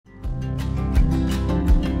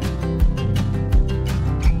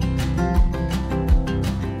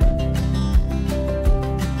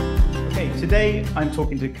Today, I'm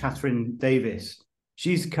talking to Katherine Davies.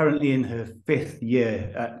 She's currently in her 5th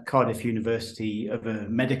year at Cardiff University of a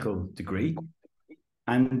medical degree,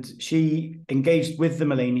 and she engaged with the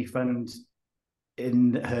Mullany Fund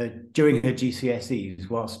during her GCSEs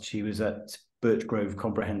whilst she was at Birchgrove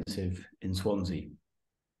Comprehensive in Swansea.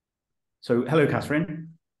 So, hello, Katherine.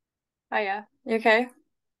 Hiya, you okay?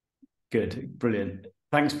 Good, brilliant.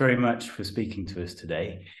 Thanks very much for speaking to us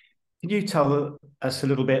today. Can you tell us a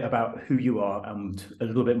little bit about who you are and a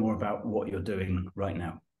little bit more about what you're doing right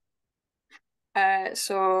now?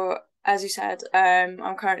 So as you said,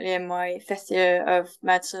 I'm currently in my 5th year of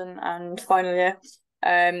medicine and final year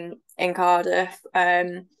in Cardiff.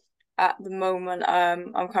 At the moment,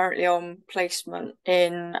 I'm currently on placement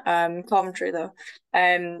in Coventry though,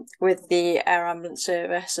 with the air ambulance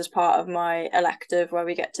service as part of my elective where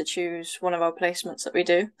we get to choose one of our placements that we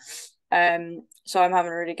do. So I'm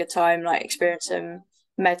having a really good time, like experiencing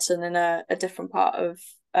medicine in a different part of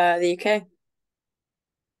the UK.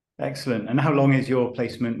 Excellent. And how long is your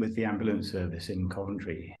placement with the ambulance service in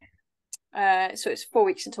Coventry? So it's 4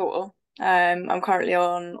 weeks in total. I'm currently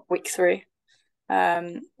on week 3.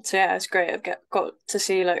 So yeah, it's great. Got to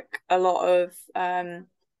see like a lot of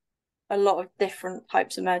different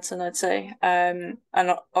types of medicine, I'd say. And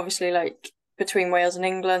obviously like between Wales and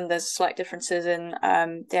England, there's slight differences in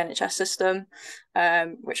the NHS system,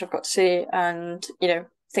 which I've got to see, and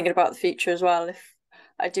thinking about the future as well. If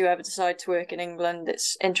I do ever decide to work in England,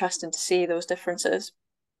 it's interesting to see those differences.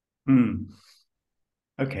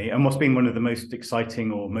 Okay, and what's been one of the most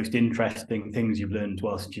exciting or most interesting things you've learned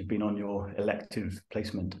whilst you've been on your elective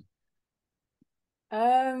placement?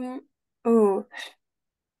 Oh,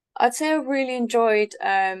 I'd say I really enjoyed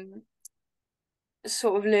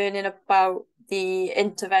sort of learning about the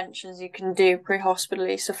interventions you can do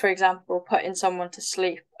pre-hospitally. So, for example, putting someone to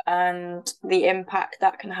sleep and the impact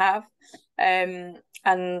that can have, and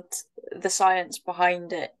the science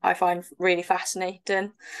behind it, I find really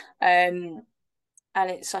fascinating. And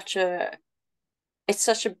it's such a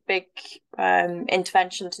big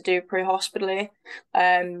intervention to do pre-hospitally.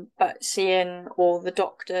 But seeing all the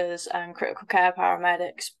doctors and critical care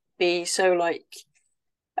paramedics be so like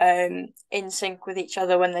in sync with each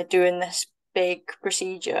other when they're doing this big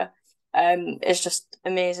procedure, it's just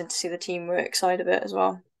amazing to see the teamwork side of it as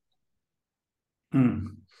well. So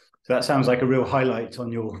that sounds like a real highlight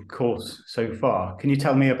on your course so far. Can you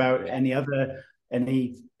tell me about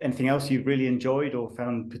anything else you've really enjoyed or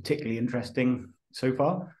found particularly interesting so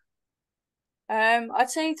far? I'd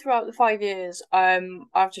say throughout the 5 years,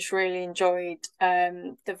 I've just really enjoyed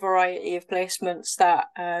the variety of placements that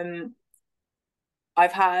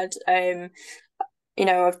I've had.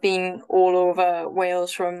 I've been all over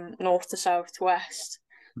Wales from north to south to west,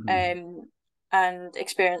 um, and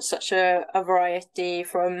experienced such a variety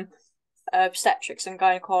from obstetrics and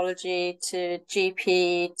gynecology to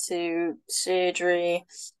GP to surgery,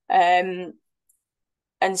 and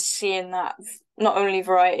seeing that not only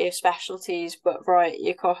variety of specialties but variety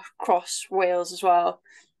across Wales as well,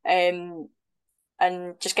 and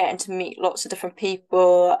just getting to meet lots of different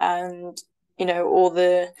people and all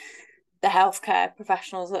the healthcare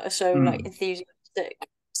professionals that are so like enthusiastic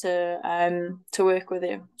to work with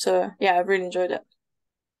you. So yeah, I've really enjoyed it.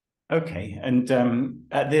 Okay, and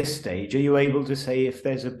at this stage, are you able to say if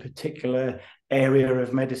there's a particular area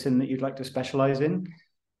of medicine that you'd like to specialize in?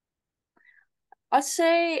 I'd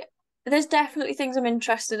say there's definitely things I'm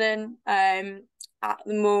interested in. At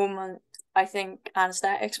the moment, I think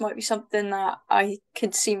anesthetics might be something that I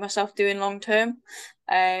could see myself doing long term.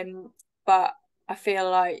 But I feel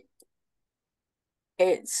like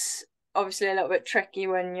it's obviously a little bit tricky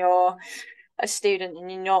when you're a student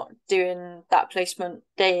and you're not doing that placement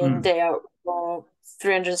day in, day out for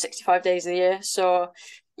 365 days of the year. So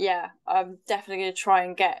yeah, I'm definitely going to try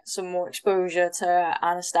and get some more exposure to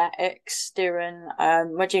anesthetics during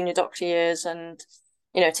my junior doctor years and,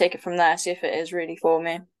 take it from there, see if it is really for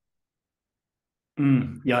me.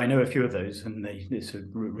 Yeah, I know a few of those, and it's a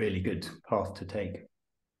really good path to take.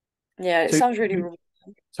 Yeah, it So, sounds really.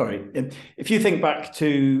 sorry, if you think back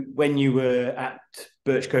to when you were at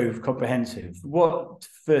Birchgrove Comprehensive, what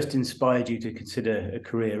first inspired you to consider a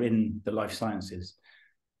career in the life sciences?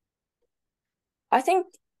 I think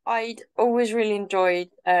I'd always really enjoyed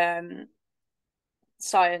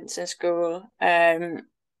science in school.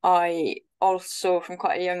 I also, from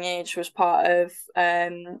quite a young age, was part of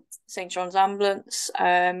St John's Ambulance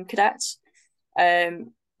cadets,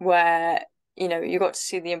 where you got to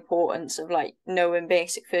see the importance of like knowing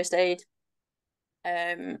basic first aid,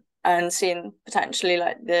 and seeing potentially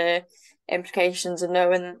like the implications of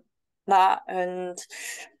knowing that. And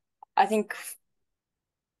I think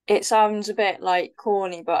it sounds a bit like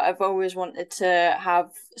corny, but I've always wanted to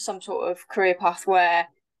have some sort of career path where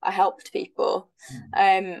I helped people,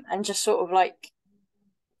 and just sort of like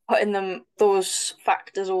putting those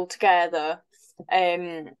factors all together,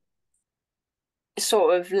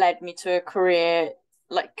 sort of led me to a career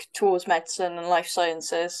like towards medicine and life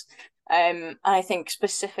sciences. And I think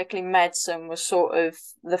specifically medicine was sort of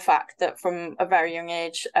the fact that from a very young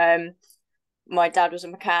age, my dad was a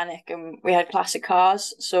mechanic and we had classic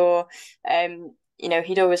cars. So,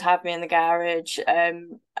 he'd always have me in the garage,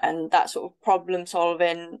 and that sort of problem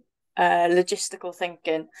solving, logistical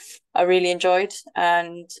thinking, I really enjoyed.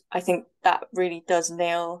 And I think that really does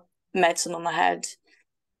nail medicine on the head,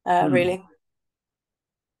 really.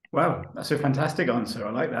 Wow, that's a fantastic answer.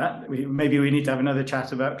 I like that. Maybe we need to have another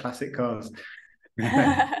chat about classic cars.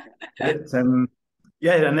 But,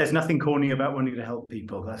 yeah, and there's nothing corny about wanting to help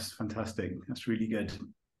people. That's fantastic. That's really good.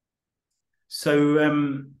 So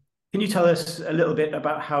can you tell us a little bit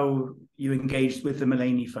about how you engaged with the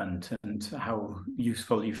Mullany Fund and how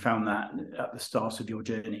useful you found that at the start of your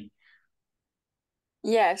journey?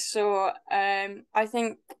 Yeah, so I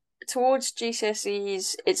think towards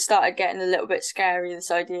GCSEs, it started getting a little bit scary, this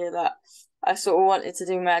idea that I sort of wanted to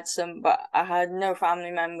do medicine, but I had no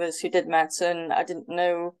family members who did medicine. I didn't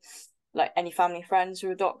know like any family friends who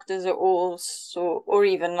were doctors at all, so or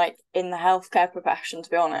even like in the healthcare profession, to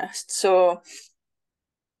be honest. So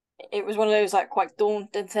it was one of those like quite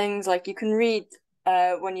daunting things. Like you can read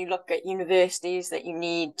when you look at universities that you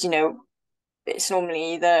need, it's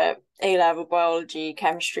normally either A-level biology,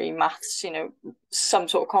 chemistry, maths, some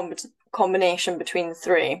sort of combination between the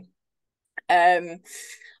three. And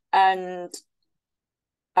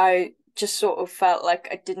I just sort of felt like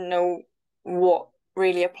I didn't know what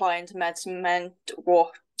really applying to medicine meant,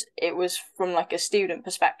 what it was from like a student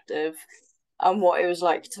perspective, and what it was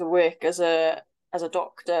like to work as a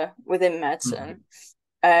doctor within medicine.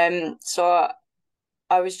 So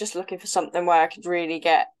I was just looking for something where I could really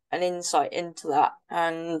get an insight into that,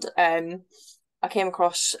 and I came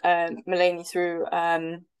across Mullany through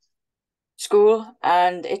school,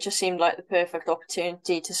 and it just seemed like the perfect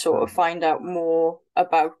opportunity to sort of find out more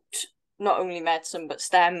about not only medicine but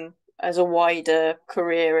STEM as a wider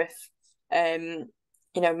career if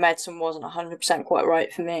medicine wasn't 100% quite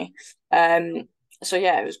right for me. So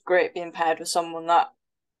yeah, it was great being paired with someone that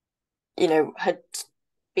had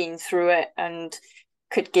been through it and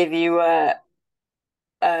could give you a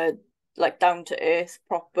like down to earth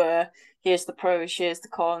proper, here's the pros, here's the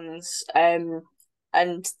cons, and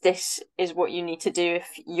this is what you need to do if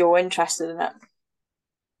you're interested in it.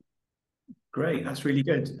 Great, that's really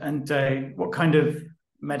good. And what kind of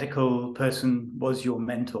medical person was your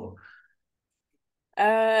mentor?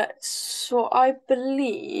 So I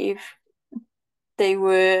believe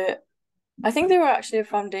I think they were actually a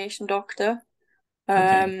foundation doctor.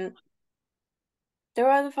 Okay. They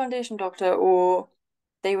were either foundation doctor or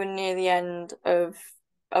they were near the end of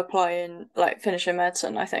applying, like finishing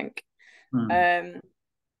medicine, I think. Um,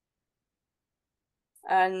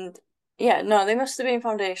 and yeah, no, they must have been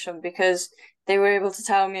foundation because they were able to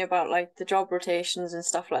tell me about like the job rotations and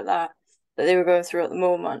stuff like that they were going through at the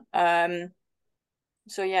moment.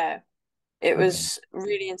 So yeah, it Okay. was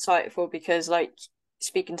really insightful because like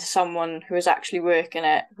speaking to someone who was actually working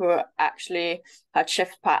it, who actually had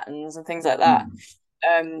shift patterns and things like that,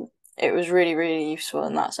 um, it was really, really useful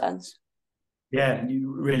in that sense. Yeah,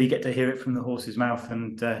 you really get to hear it from the horse's mouth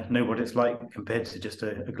and know what it's like compared to just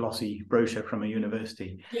a glossy brochure from a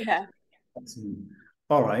university. Yeah.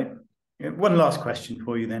 All right. One last question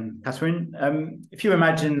for you then, Katherine. If you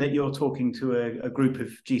imagine that you're talking to a group of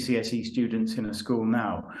GCSE students in a school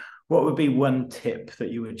now, what would be one tip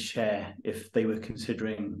that you would share if they were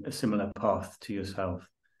considering a similar path to yourself?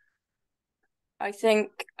 I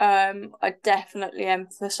think I definitely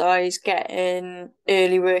emphasize getting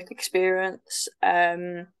early work experience,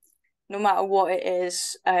 no matter what it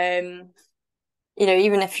is. Even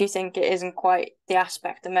if you think it isn't quite the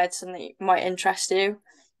aspect of medicine that might interest you,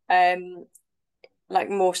 um, like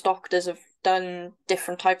most doctors have done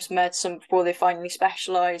different types of medicine before they finally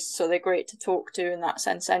specialised, so they're great to talk to in that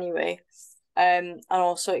sense anyway. And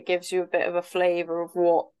also it gives you a bit of a flavour of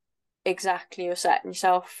what exactly you're setting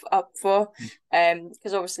yourself up for.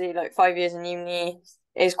 Because obviously like 5 years in uni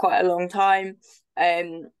is quite a long time.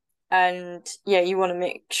 And yeah, you want to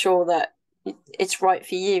make sure that it's right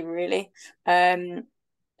for you really.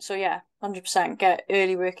 So yeah, 100% get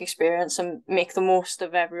early work experience and make the most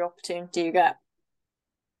of every opportunity you get.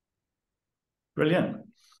 Brilliant.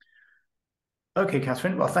 Okay,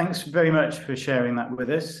 Katherine. Well, thanks very much for sharing that with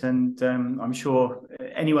us. And I'm sure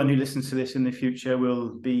anyone who listens to this in the future will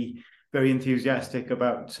be very enthusiastic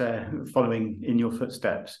about following in your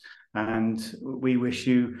footsteps. And we wish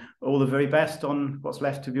you all the very best on what's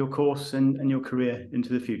left of your course and your career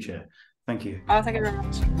into the future. Thank you. Oh, thank you very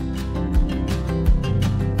much.